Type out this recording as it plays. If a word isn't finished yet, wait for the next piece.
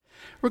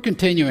We're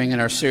continuing in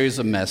our series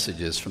of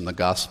messages from the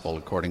Gospel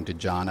according to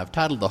John. I've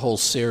titled the whole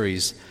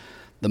series,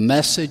 The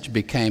Message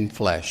Became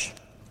Flesh.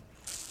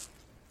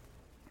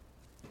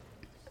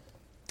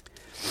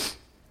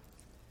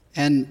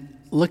 And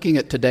looking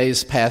at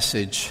today's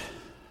passage,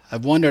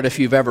 I've wondered if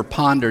you've ever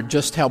pondered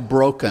just how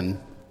broken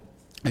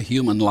a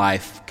human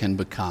life can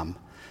become.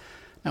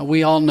 Now,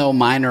 we all know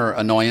minor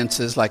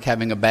annoyances like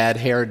having a bad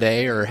hair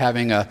day or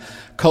having a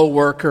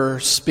coworker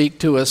speak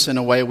to us in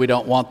a way we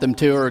don't want them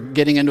to, or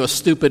getting into a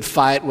stupid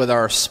fight with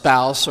our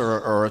spouse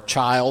or a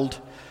child.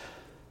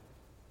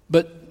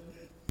 But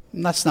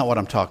that's not what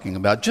I'm talking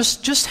about.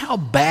 Just how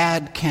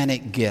bad can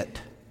it get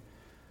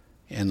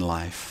in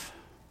life?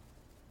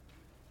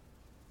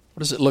 What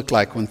does it look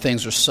like when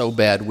things are so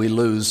bad we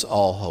lose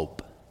all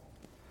hope?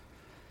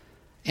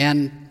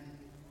 And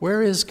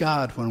where is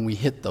God when we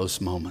hit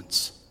those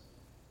moments?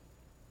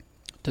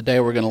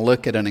 Today we're going to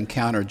look at an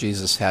encounter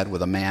Jesus had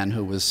with a man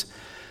who was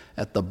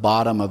at the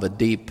bottom of a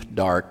deep,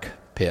 dark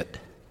pit.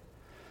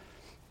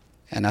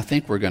 And I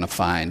think we're going to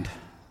find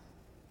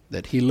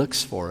that he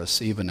looks for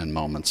us even in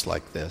moments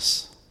like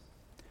this.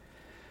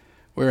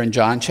 We're in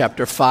John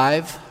chapter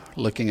 5,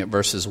 looking at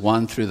verses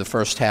 1 through the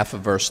first half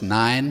of verse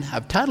 9.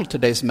 I've titled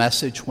today's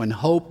message, When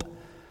Hope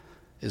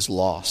is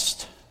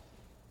Lost.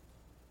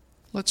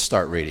 Let's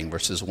start reading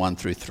verses 1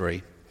 through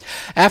 3.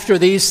 After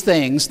these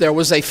things, there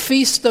was a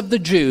feast of the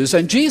Jews,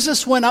 and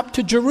Jesus went up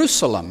to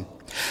Jerusalem.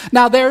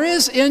 Now there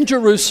is in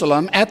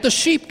Jerusalem at the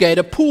sheep gate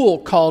a pool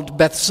called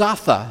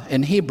Bethzatha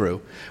in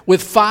Hebrew,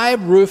 with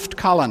 5 roofed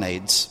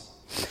colonnades.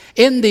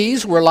 In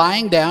these were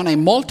lying down a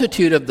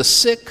multitude of the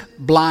sick,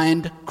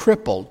 blind,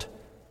 crippled,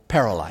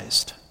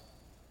 paralyzed.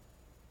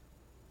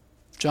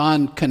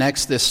 John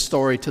connects this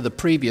story to the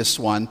previous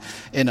one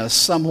in a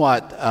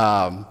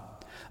somewhat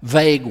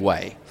vague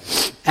way.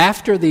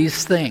 After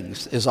these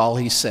things is all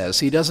he says.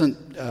 He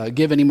doesn't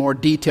give any more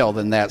detail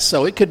than that.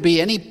 So it could be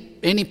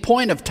any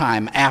point of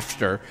time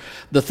after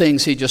the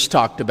things he just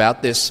talked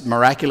about. This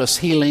miraculous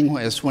healing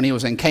is when he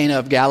was in Cana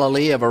of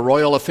Galilee of a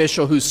royal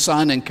official whose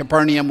son in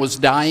Capernaum was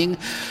dying.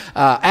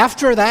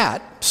 After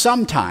that,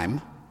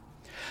 sometime,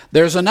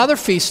 there's another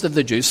feast of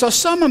the Jews. So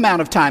some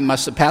amount of time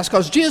must have passed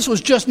because Jesus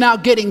was just now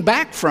getting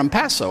back from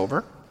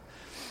Passover.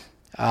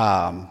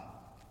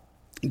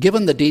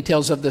 Given the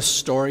details of this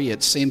story,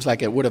 it seems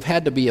like it would have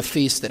had to be a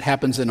feast that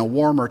happens in a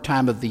warmer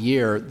time of the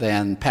year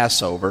than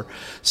Passover.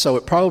 So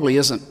it probably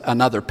isn't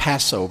another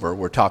Passover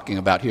we're talking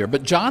about here.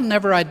 But John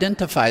never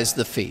identifies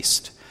the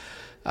feast.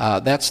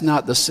 That's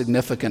not the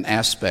significant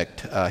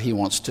aspect he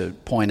wants to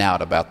point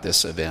out about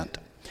this event.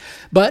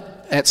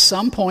 But at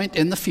some point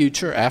in the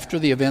future, after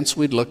the events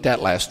we'd looked at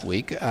last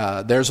week,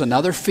 there's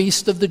another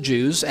feast of the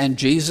Jews, and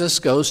Jesus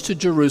goes to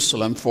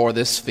Jerusalem for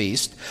this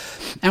feast.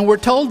 And we're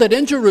told that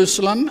in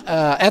Jerusalem,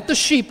 at the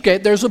sheep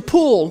gate, there's a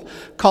pool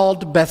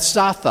called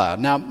Bethzatha.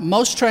 Now,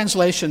 most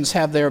translations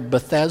have there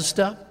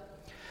Bethesda.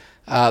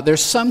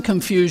 There's some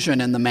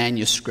confusion in the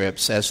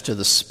manuscripts as to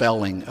the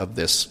spelling of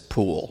this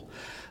pool.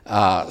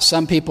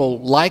 Some people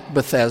like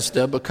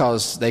Bethesda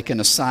because they can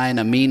assign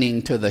a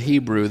meaning to the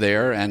Hebrew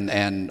there,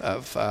 and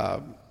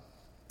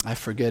I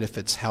forget if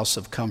it's house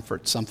of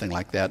comfort, something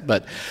like that.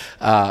 But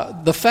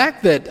the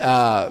fact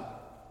that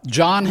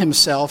John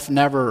himself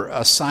never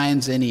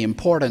assigns any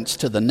importance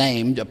to the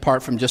name,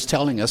 apart from just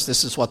telling us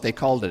this is what they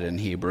called it in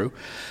Hebrew,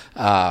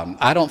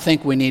 I don't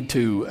think we need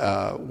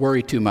to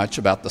worry too much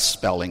about the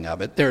spelling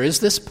of it. There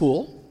is this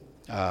pool.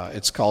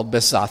 It's called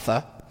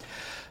Bethzatha.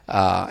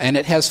 And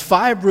it has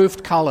 5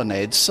 roofed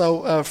colonnades.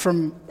 So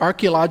from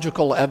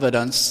archaeological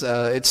evidence,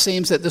 it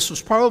seems that this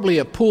was probably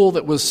a pool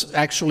that was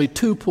actually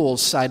 2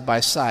 pools side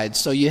by side.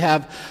 So you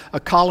have a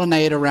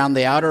colonnade around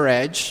the outer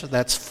edge,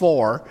 that's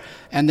 4,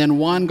 and then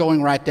one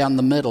going right down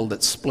the middle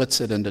that splits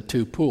it into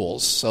 2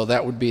 pools. So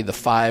that would be the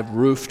 5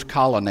 roofed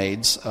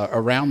colonnades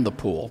around the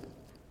pool.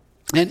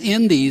 And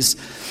in these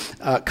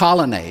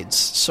colonnades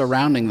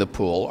surrounding the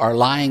pool are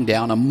lying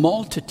down a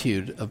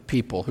multitude of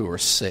people who are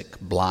sick,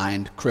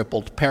 blind,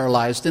 crippled,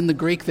 paralyzed. In the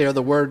Greek there,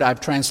 the word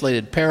I've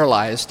translated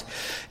paralyzed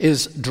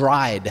is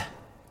dried,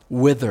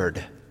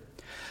 withered.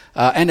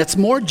 And it's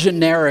more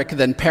generic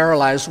than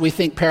paralyzed. We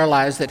think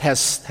paralyzed that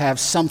have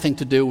something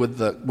to do with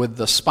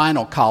the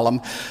spinal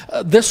column.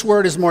 This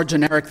word is more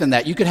generic than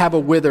that. You could have a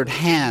withered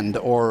hand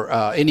or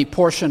any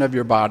portion of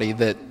your body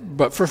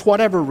but for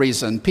whatever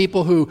reason,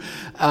 people who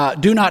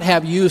do not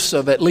have use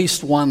of at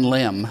least one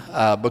limb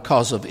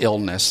because of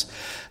illness.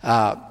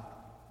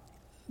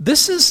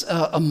 This is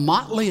a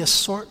motley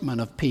assortment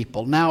of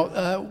people.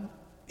 Now,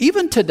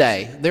 even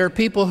today, there are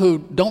people who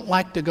don't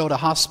like to go to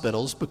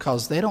hospitals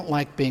because they don't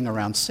like being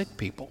around sick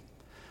people.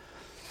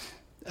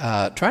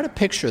 Try to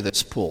picture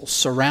this pool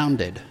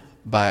surrounded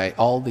by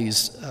all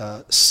these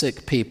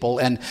sick people,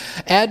 and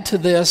add to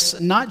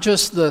this not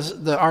just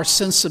our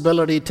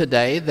sensibility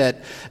today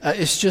that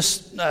it's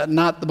just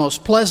not the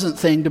most pleasant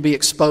thing to be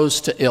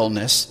exposed to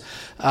illness,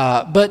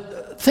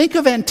 but think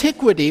of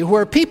antiquity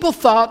where people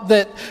thought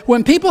that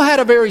when people had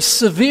a very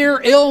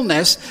severe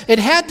illness, it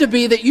had to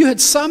be that you had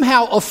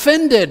somehow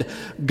offended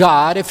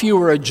God if you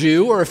were a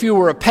Jew, or if you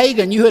were a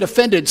pagan, you had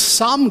offended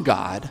some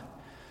God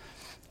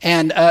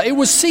And it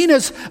was seen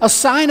as a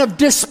sign of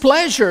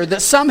displeasure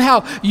that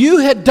somehow you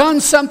had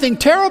done something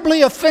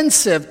terribly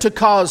offensive to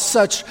cause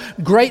such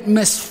great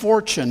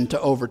misfortune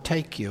to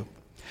overtake you.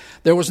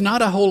 There was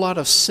not a whole lot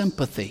of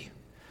sympathy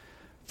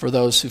for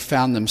those who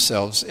found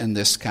themselves in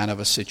this kind of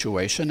a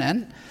situation.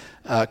 And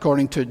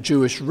according to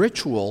Jewish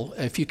ritual,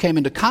 if you came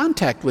into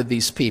contact with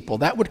these people,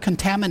 that would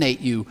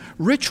contaminate you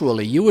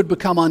ritually. You would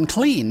become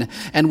unclean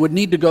and would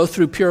need to go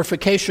through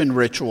purification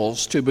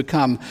rituals to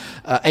become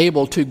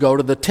able to go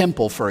to the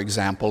temple, for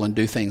example, and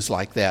do things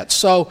like that.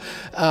 So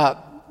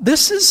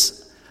this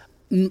is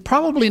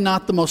probably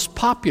not the most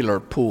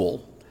popular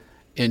pool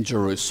in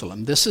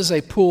Jerusalem. This is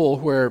a pool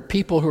where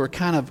people who are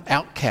kind of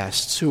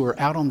outcasts, who are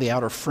out on the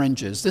outer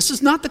fringes. This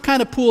is not the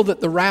kind of pool that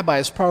the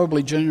rabbis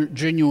probably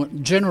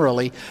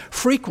generally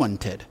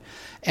frequented.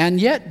 And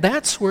yet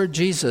that's where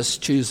Jesus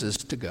chooses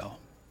to go.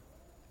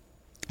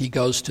 He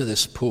goes to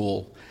this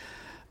pool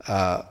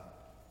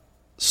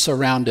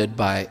surrounded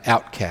by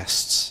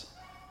outcasts.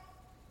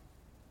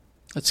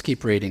 Let's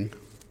keep reading.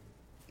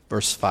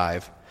 Verse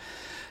 5.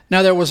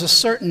 Now there was a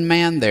certain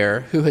man there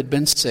who had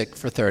been sick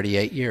for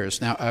 38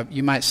 years. Now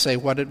you might say,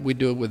 what did we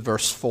do with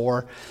verse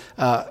 4?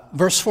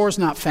 Verse 4 is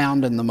not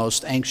found in the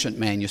most ancient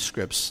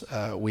manuscripts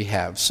we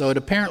have. So it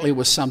apparently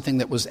was something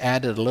that was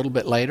added a little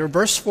bit later.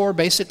 Verse 4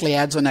 basically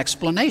adds an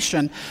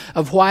explanation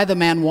of why the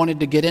man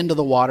wanted to get into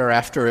the water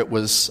after it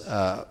was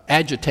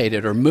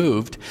agitated or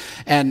moved.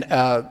 And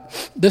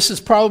this is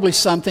probably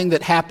something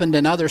that happened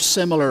in other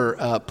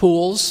similar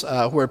pools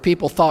where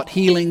people thought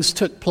healings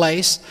took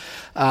place.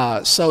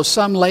 So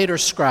some later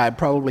scribe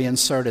probably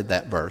inserted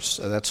that verse.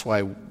 That's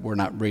why we're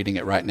not reading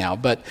it right now.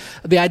 But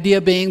the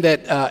idea being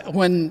that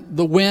when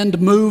the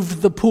wind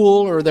moved the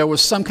pool or there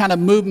was some kind of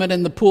movement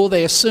in the pool,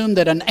 they assumed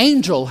that an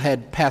angel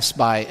had passed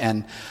by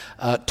and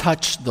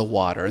touched the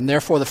water. And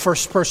therefore the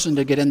first person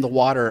to get in the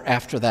water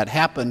after that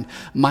happened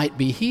might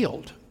be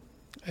healed.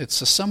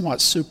 It's a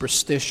somewhat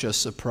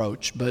superstitious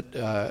approach, but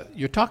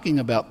you're talking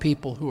about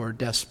people who are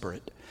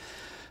desperate.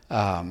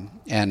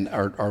 And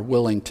are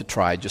willing to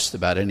try just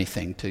about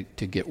anything to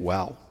get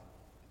well.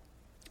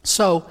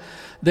 So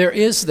there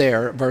is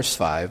there, verse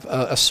 5,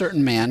 a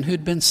certain man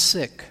who'd been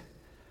sick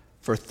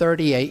for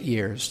 38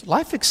 years.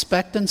 Life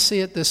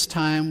expectancy at this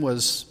time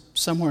was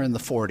somewhere in the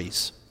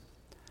 40s.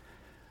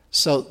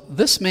 So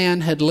this man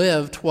had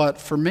lived what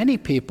for many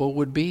people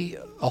would be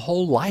a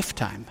whole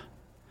lifetime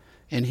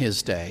in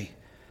his day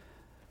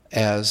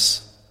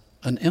as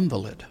an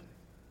invalid.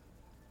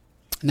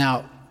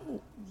 Now,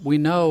 we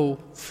know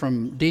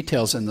from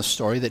details in the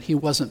story that he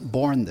wasn't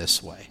born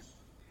this way,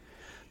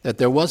 that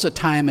there was a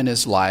time in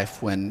his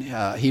life when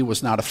he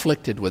was not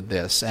afflicted with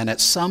this. And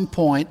at some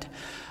point,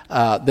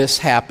 this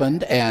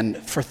happened, and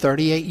for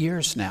 38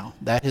 years now,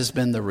 that has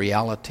been the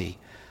reality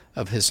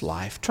of his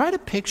life. Try to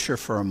picture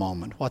for a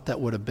moment what that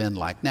would have been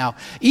like. Now,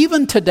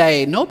 even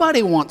today,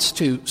 nobody wants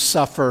to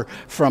suffer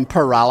from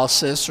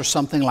paralysis or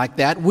something like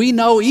that. We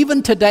know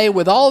even today,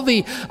 with all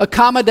the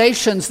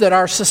accommodations that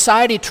our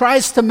society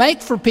tries to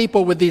make for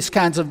people with these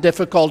kinds of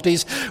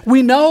difficulties,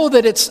 we know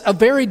that it's a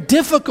very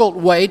difficult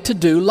way to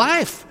do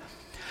life.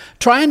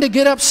 Trying to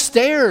get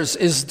upstairs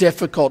is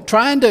difficult.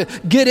 Trying to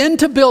get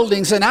into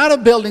buildings and out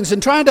of buildings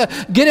and trying to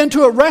get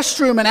into a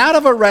restroom and out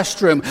of a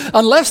restroom,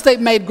 unless they've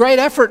made great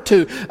effort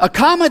to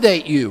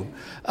accommodate you,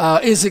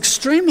 is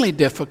extremely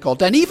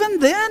difficult. And even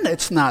then,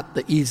 it's not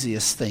the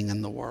easiest thing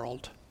in the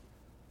world.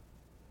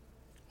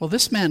 Well,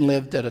 this man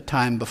lived at a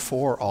time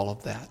before all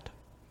of that.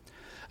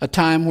 A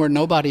time where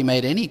nobody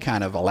made any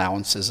kind of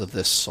allowances of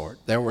this sort.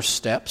 There were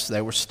steps.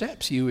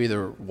 You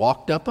either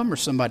walked up them or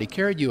somebody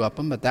carried you up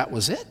them, but that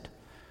was it.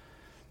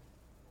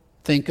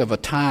 Think of a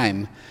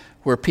time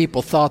where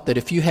people thought that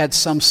if you had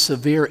some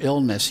severe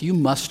illness, you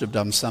must have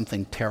done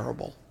something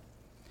terrible.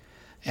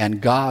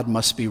 And God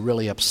must be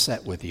really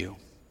upset with you.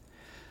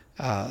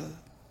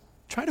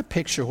 Try to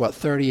picture what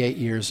 38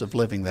 years of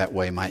living that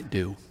way might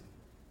do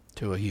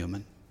to a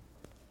human.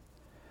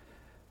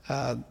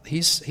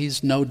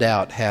 He's no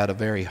doubt had a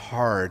very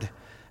hard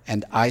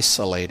and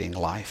isolating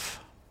life.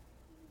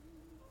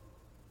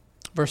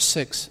 Verse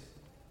 6,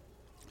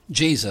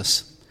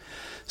 Jesus,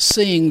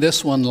 seeing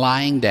this one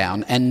lying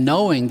down and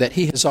knowing that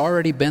he has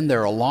already been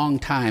there a long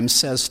time,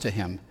 says to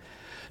him,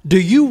 "Do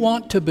you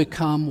want to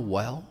become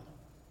well?"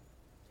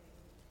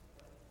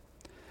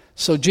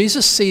 So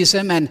Jesus sees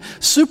him and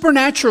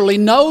supernaturally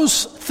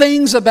knows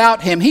things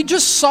about him. He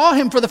just saw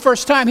him for the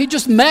first time. He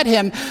just met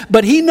him,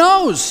 but he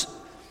knows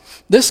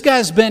this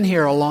guy's been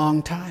here a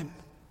long time.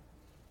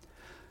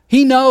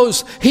 He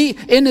knows,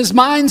 in his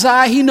mind's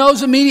eye, he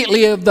knows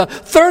immediately of the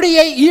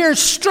 38 years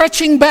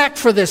stretching back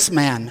for this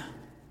man.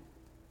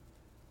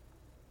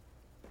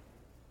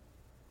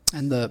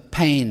 And the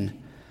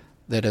pain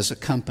that has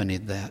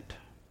accompanied that.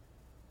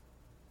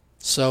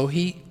 So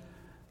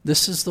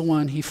this is the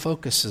one he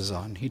focuses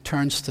on. He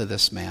turns to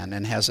this man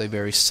and has a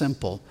very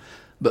simple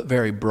but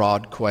very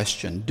broad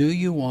question. Do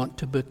you want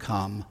to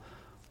become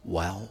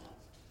well?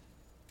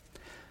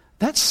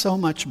 That's so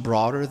much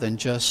broader than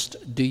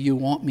just, do you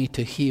want me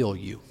to heal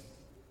you?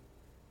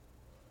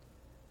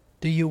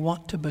 Do you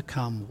want to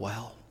become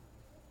well?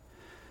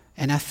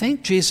 And I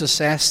think Jesus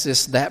asked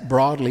this that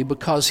broadly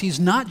because he's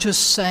not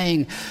just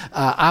saying,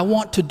 I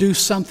want to do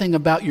something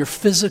about your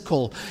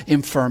physical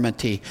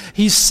infirmity.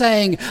 He's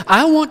saying,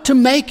 I want to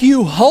make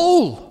you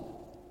whole.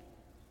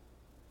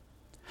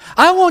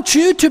 I want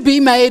you to be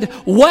made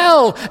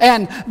well.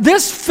 And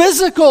this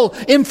physical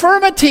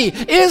infirmity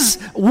is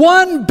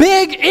one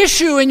big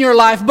issue in your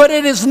life, but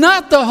it is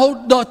not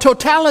the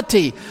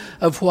totality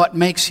of what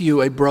makes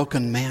you a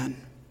broken man.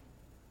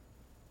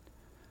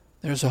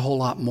 There's a whole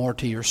lot more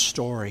to your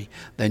story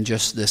than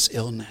just this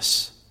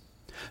illness.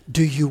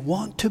 Do you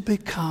want to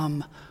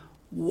become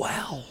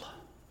well?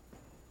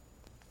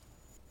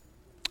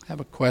 I have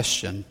a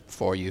question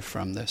for you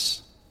from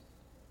this.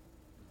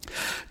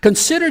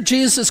 Consider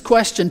Jesus'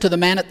 question to the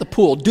man at the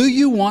pool. Do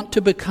you want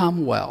to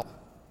become well?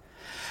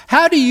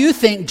 How do you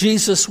think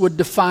Jesus would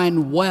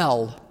define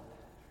well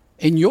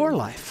in your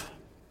life?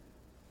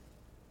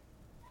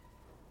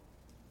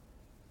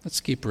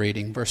 Let's keep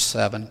reading. Verse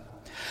 7.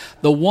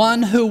 The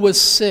one who was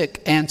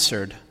sick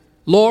answered,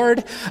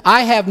 Lord,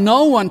 I have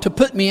no one to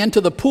put me into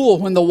the pool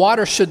when the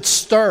water should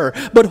stir,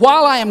 but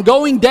while I am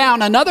going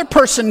down, another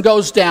person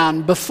goes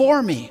down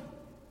before me.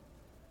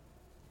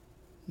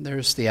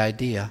 There's the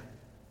idea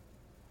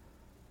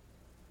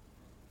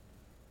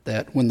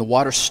that when the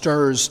water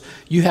stirs,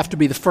 you have to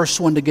be the first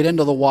one to get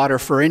into the water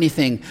for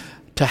anything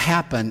to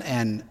happen.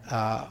 And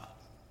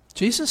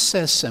Jesus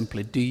says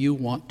simply, do you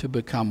want to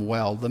become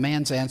well? The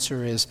man's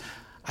answer is,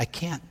 I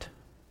can't.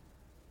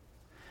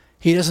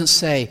 He doesn't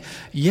say,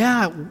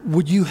 yeah,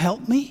 would you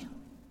help me?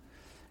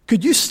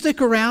 Could you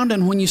stick around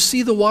and when you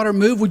see the water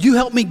move, would you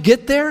help me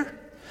get there?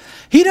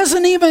 He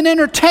doesn't even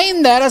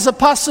entertain that as a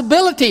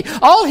possibility.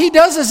 All he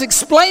does is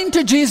explain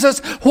to Jesus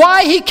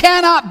why he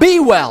cannot be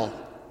well.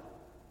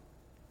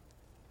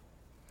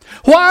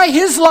 Why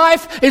his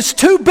life is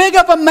too big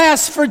of a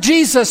mess for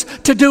Jesus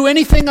to do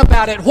anything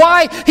about it.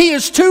 Why he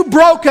is too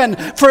broken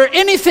for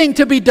anything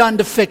to be done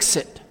to fix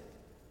it.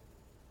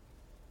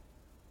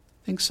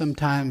 I think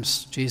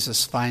sometimes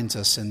Jesus finds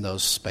us in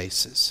those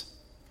spaces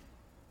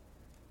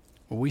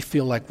where we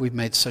feel like we've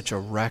made such a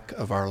wreck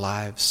of our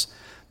lives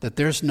that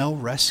there's no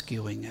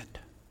rescuing it.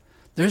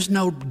 There's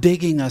no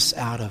digging us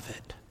out of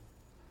it.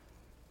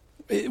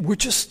 We're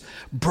just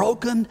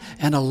broken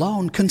and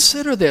alone.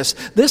 Consider this.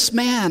 This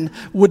man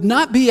would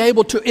not be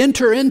able to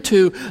enter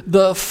into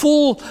the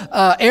full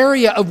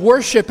area of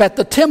worship at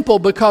the temple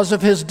because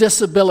of his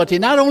disability.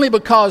 Not only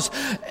because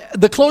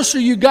the closer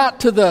you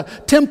got to the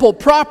temple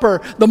proper,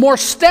 the more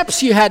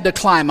steps you had to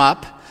climb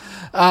up,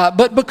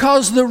 but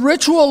because the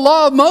ritual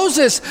law of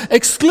Moses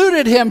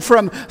excluded him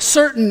from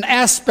certain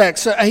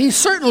aspects. He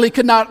certainly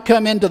could not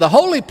come into the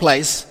holy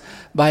place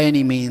by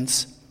any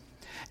means.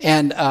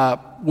 And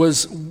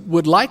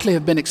would likely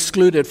have been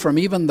excluded from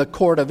even the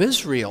court of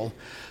Israel.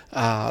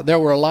 There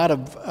were a lot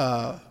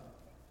of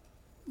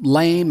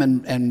lame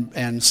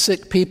and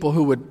sick people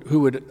who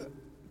would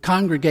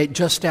congregate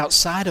just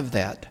outside of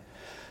that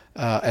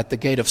at the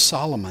gate of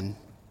Solomon.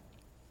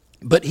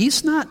 But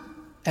he's not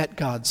at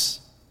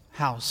God's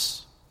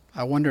house.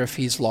 I wonder if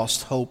he's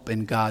lost hope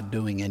in God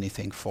doing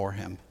anything for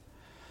him.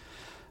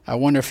 I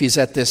wonder if he's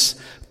at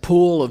this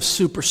pool of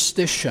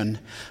superstition,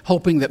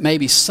 hoping that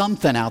maybe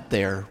something out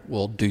there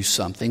will do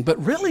something.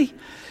 But really,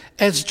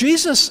 as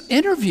Jesus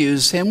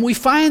interviews him, we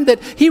find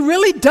that he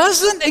really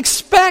doesn't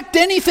expect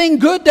anything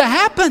good to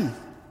happen.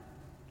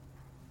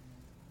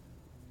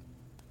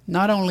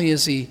 Not only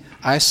is he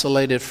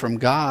isolated from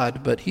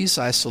God, but he's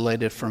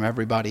isolated from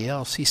everybody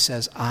else. He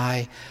says,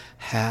 I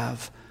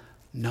have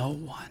no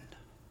one.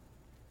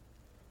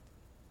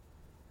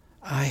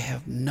 I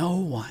have no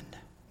one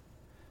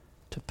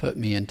to put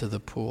me into the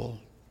pool.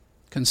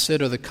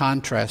 Consider the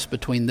contrast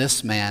between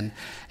this man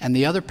and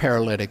the other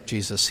paralytic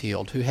Jesus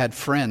healed, who had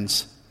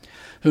friends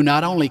who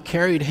not only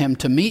carried him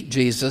to meet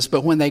Jesus,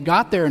 but when they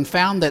got there and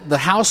found that the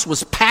house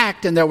was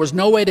packed and there was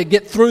no way to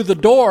get through the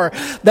door,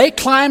 they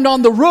climbed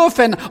on the roof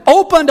and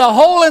opened a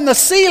hole in the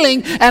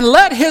ceiling and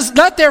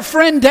let their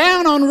friend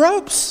down on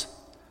ropes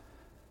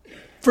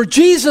for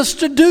Jesus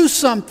to do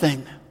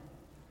something.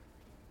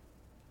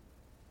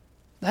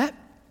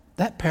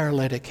 That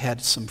paralytic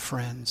had some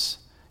friends,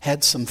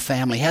 had some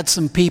family, had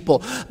some people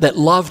that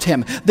loved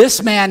him.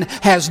 This man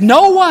has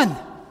no one.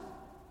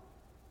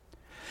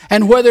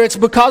 And whether it's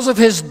because of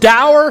his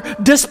dour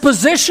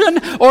disposition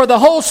or the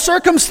whole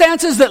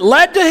circumstances that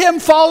led to him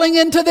falling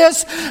into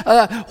this,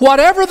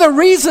 whatever the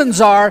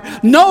reasons are,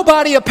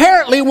 nobody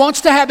apparently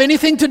wants to have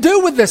anything to do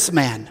with this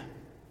man.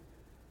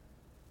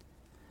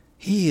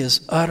 He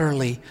is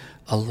utterly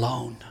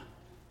alone.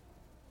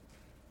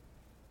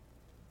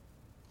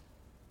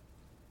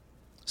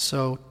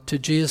 So to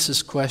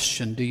Jesus'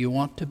 question, do you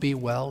want to be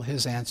well?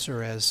 His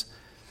answer is,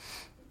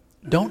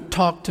 don't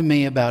talk to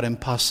me about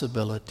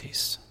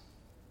impossibilities.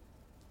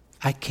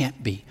 I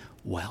can't be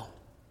well.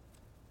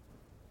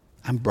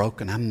 I'm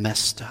broken. I'm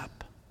messed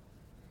up.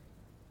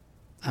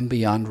 I'm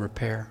beyond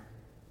repair.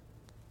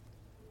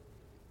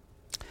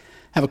 I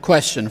have a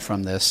question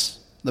from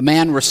this. The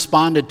man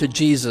responded to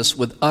Jesus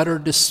with utter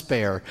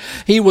despair.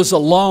 He was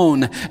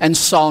alone and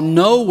saw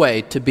no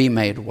way to be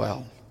made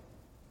well.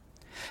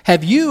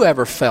 Have you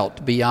ever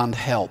felt beyond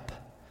help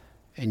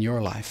in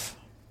your life?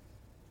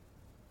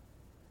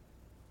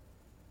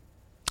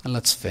 And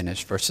let's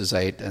finish verses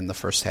 8 and the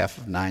first half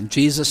of 9.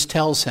 Jesus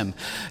tells him,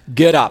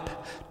 "Get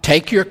up,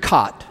 take your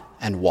cot,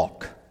 and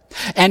walk."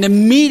 And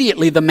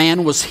immediately the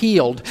man was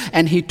healed,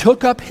 and he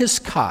took up his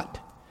cot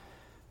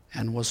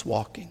and was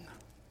walking.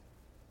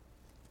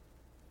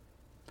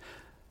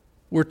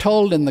 We're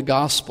told in the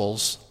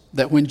Gospels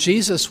that when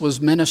Jesus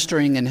was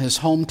ministering in his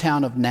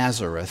hometown of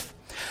Nazareth,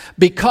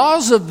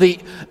 because of the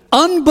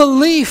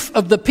unbelief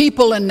of the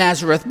people in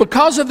Nazareth,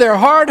 because of their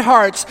hard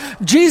hearts,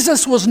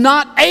 Jesus was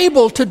not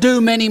able to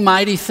do many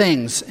mighty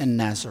things in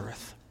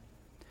Nazareth.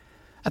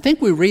 I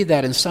think we read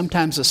that and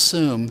sometimes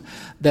assume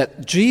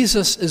that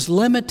Jesus is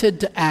limited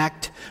to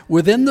act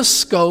within the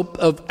scope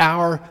of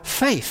our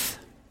faith.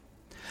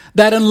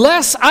 That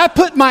unless I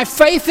put my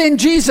faith in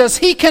Jesus,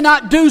 he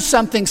cannot do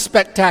something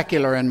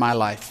spectacular in my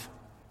life.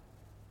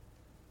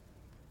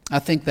 I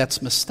think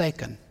that's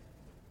mistaken.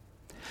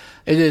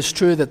 It is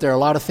true that there are a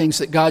lot of things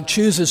that God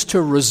chooses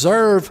to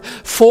reserve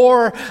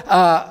for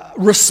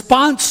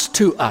response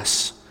to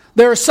us.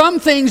 There are some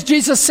things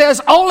Jesus says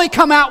only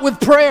come out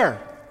with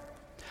prayer.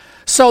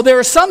 So there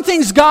are some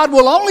things God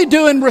will only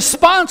do in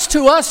response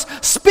to us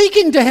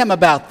speaking to him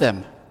about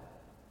them.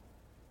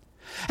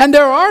 And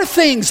there are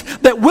things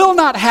that will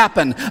not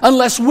happen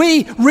unless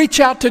we reach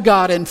out to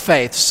God in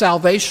faith.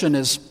 Salvation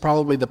is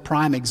probably the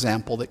prime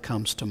example that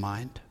comes to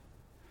mind.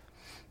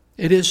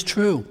 It is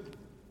true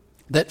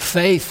that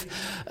faith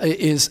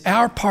is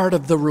our part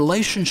of the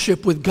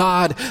relationship with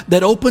God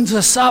that opens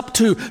us up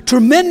to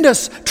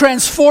tremendous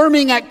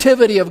transforming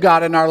activity of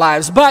God in our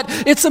lives. But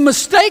it's a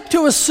mistake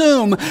to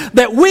assume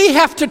that we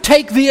have to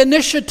take the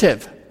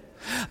initiative,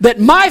 that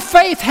my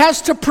faith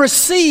has to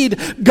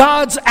precede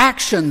God's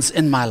actions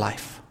in my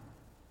life.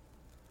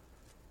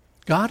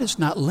 God is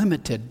not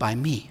limited by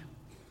me.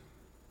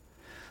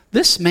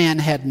 This man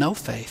had no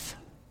faith.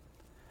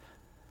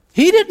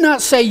 He did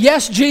not say,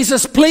 "Yes,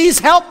 Jesus, please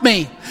help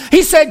me."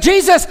 He said,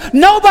 "Jesus,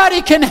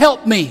 nobody can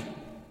help me."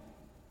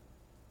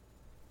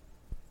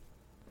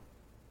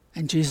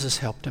 And Jesus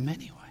helped him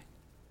anyway.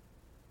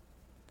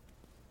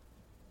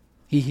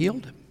 He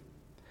healed him.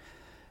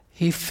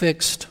 He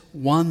fixed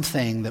one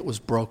thing that was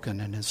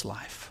broken in his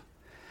life.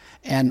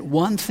 And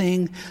one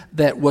thing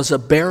that was a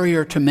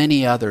barrier to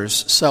many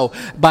others. So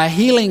by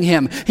healing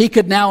him, he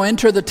could now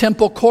enter the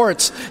temple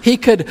courts. He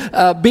could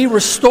be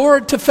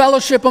restored to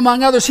fellowship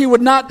among others. He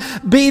would not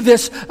be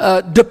this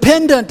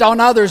dependent on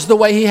others the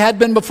way he had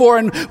been before,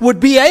 and would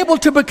be able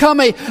to become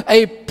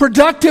a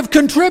productive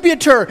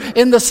contributor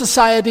in the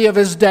society of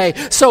his day.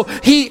 So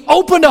he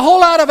opened a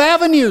whole lot of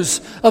avenues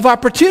of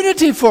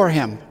opportunity for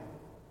him.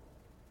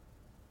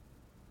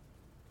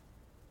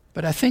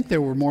 But I think there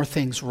were more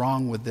things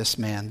wrong with this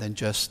man than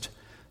just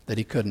that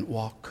he couldn't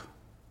walk.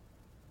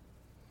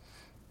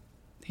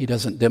 He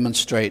doesn't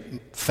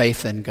demonstrate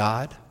faith in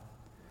God.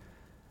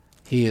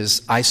 He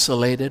is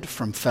isolated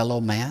from fellow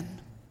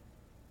man.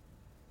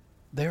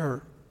 There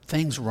are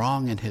things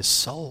wrong in his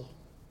soul.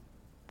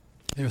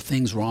 There are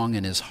things wrong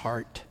in his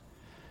heart.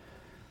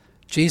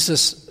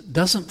 Jesus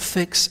doesn't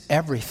fix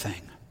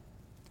everything.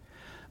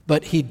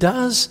 But he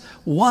does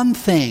one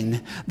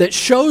thing that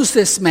shows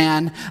this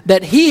man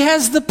that he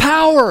has the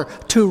power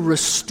to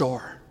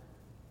restore.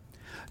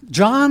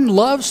 John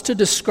loves to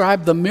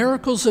describe the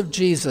miracles of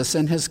Jesus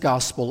in his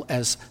gospel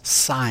as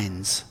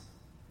signs.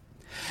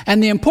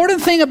 And the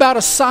important thing about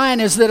a sign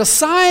is that a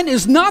sign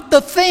is not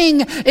the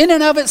thing in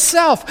and of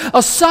itself.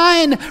 A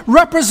sign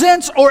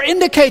represents or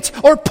indicates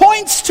or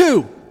points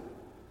to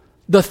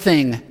the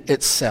thing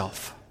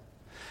itself.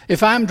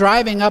 If I'm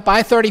driving up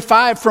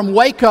I-35 from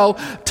Waco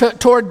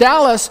toward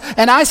Dallas,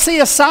 and I see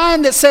a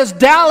sign that says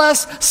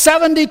Dallas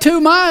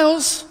 72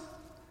 miles,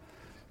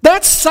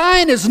 that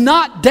sign is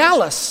not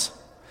Dallas.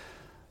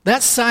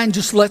 That sign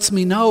just lets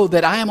me know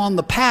that I am on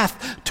the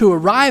path to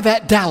arrive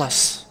at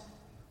Dallas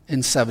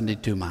in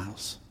 72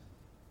 miles.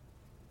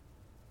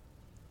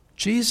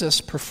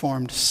 Jesus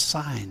performed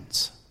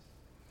signs,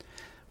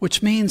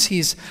 which means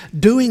he's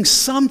doing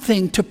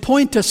something to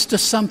point us to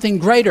something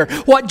greater.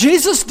 What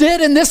Jesus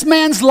did in this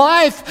man's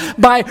life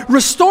by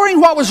restoring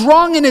what was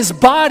wrong in his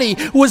body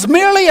was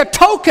merely a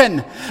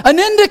token, an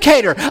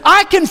indicator.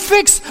 I can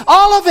fix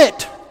all of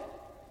it.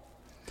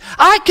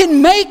 I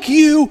can make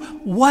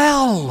you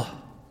well.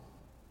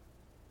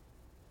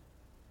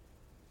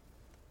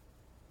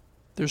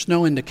 There's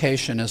no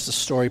indication as the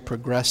story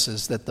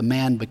progresses that the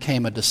man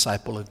became a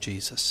disciple of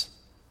Jesus.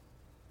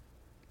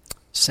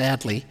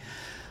 Sadly,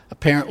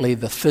 apparently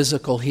the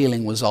physical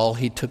healing was all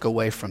he took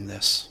away from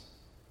this.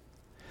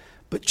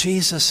 But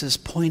Jesus is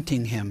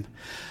pointing him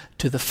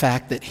to the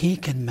fact that he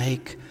can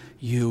make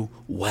you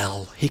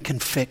well. He can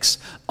fix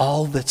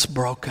all that's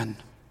broken.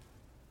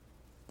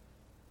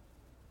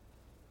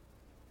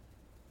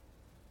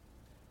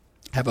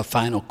 I have a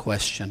final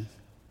question.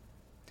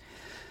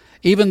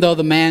 Even though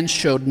the man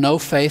showed no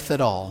faith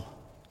at all,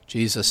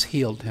 Jesus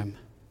healed him.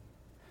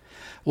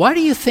 Why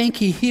do you think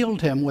he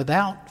healed him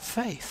without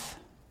faith?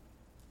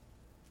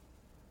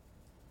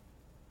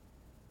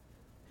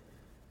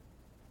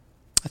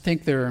 I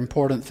think there are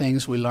important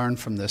things we learn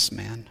from this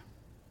man.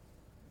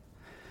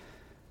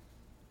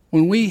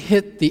 When we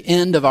hit the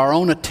end of our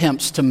own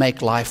attempts to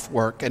make life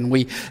work, and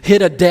we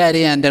hit a dead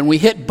end, and we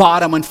hit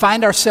bottom and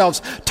find ourselves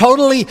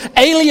totally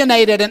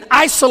alienated and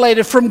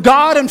isolated from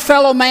God and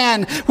fellow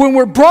man, when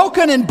we're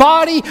broken in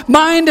body,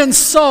 mind, and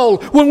soul,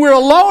 when we're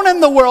alone in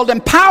the world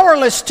and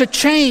powerless to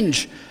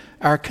change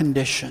our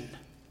condition,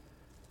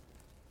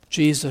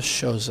 Jesus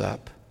shows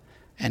up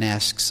and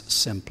asks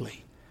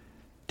simply,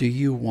 do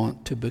you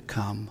want to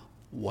become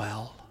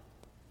well?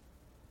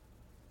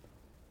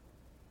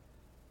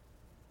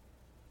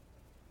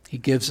 He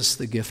gives us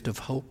the gift of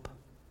hope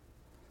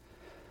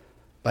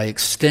by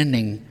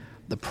extending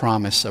the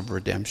promise of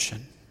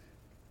redemption.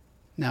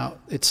 Now,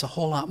 it's a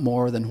whole lot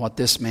more than what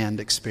this man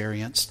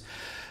experienced.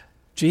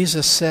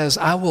 Jesus says,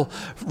 I will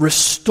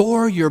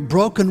restore your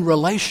broken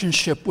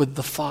relationship with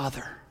the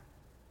Father.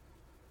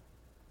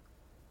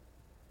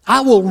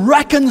 I will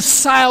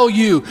reconcile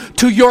you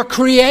to your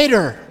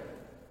Creator.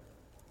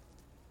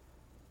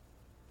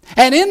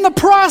 And in the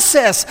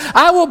process,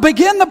 I will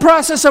begin the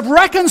process of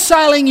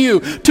reconciling you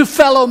to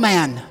fellow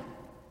man.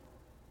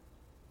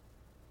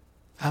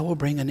 I will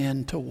bring an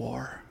end to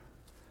war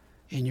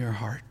in your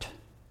heart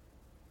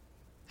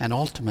and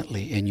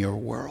ultimately in your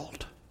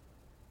world.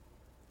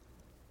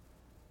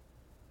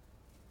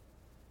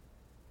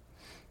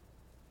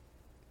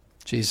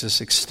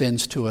 Jesus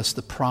extends to us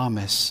the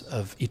promise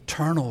of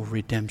eternal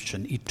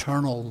redemption,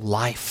 eternal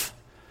life,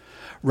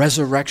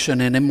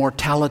 resurrection and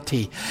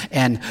immortality,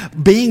 and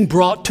being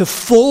brought to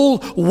full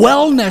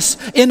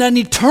wellness in an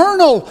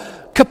eternal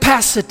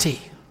capacity.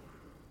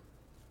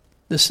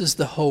 This is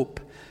the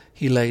hope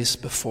he lays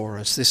before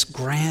us, this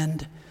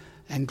grand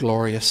and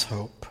glorious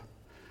hope.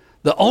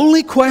 The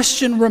only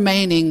question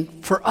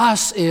remaining for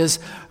us is,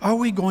 are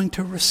we going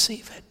to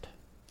receive it?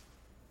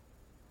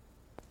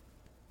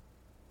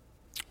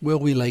 Will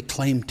we lay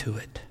claim to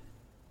it?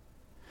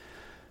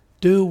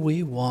 Do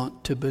we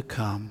want to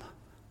become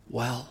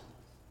well?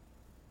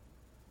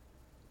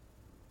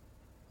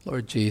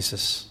 Lord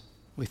Jesus,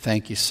 we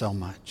thank you so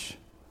much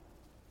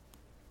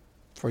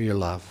for your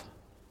love.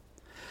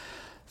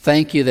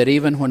 Thank you that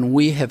even when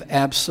we have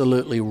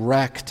absolutely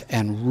wrecked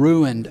and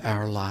ruined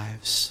our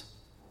lives,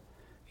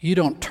 you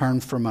don't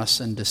turn from us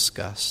in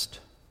disgust.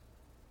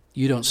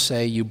 You don't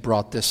say you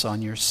brought this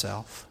on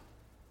yourself.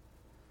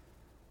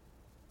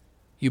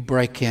 You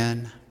break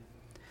in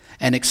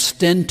and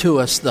extend to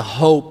us the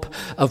hope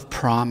of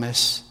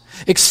promise.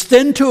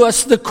 Extend to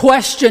us the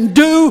question,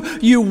 do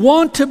you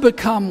want to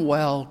become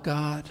well,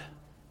 God?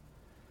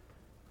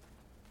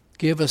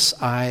 Give us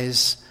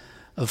eyes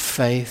of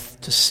faith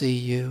to see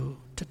you,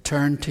 to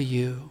turn to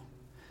you,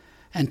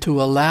 and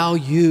to allow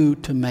you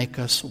to make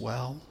us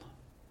well.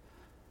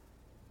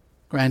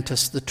 Grant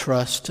us the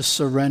trust to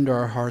surrender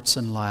our hearts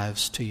and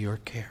lives to your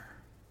care.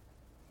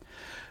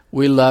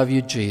 We love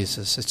you,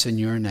 Jesus. It's in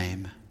your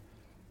name,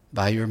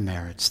 by your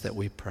merits, that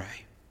we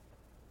pray.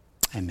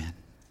 Amen.